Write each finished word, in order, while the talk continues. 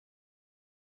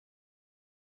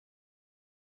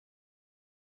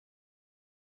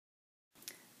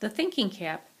The thinking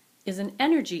cap is an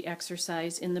energy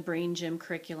exercise in the brain gym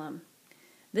curriculum.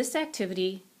 This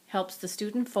activity helps the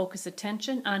student focus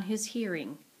attention on his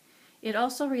hearing. It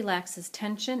also relaxes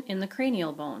tension in the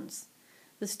cranial bones.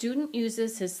 The student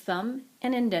uses his thumb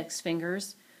and index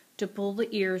fingers to pull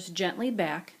the ears gently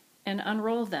back and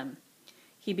unroll them.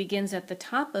 He begins at the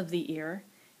top of the ear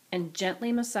and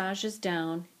gently massages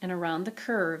down and around the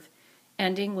curve,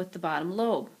 ending with the bottom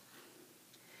lobe.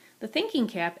 The thinking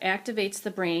cap activates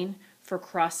the brain for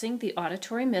crossing the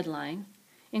auditory midline,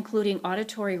 including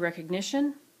auditory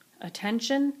recognition,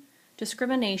 attention,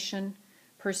 discrimination,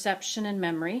 perception and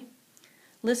memory,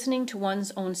 listening to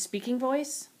one's own speaking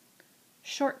voice,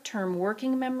 short-term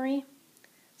working memory,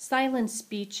 silent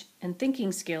speech and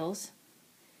thinking skills,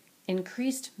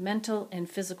 increased mental and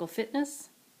physical fitness,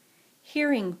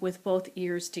 hearing with both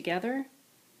ears together,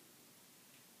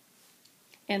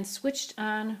 and switched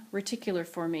on reticular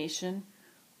formation,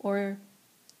 or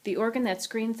the organ that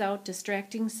screens out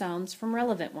distracting sounds from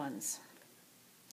relevant ones.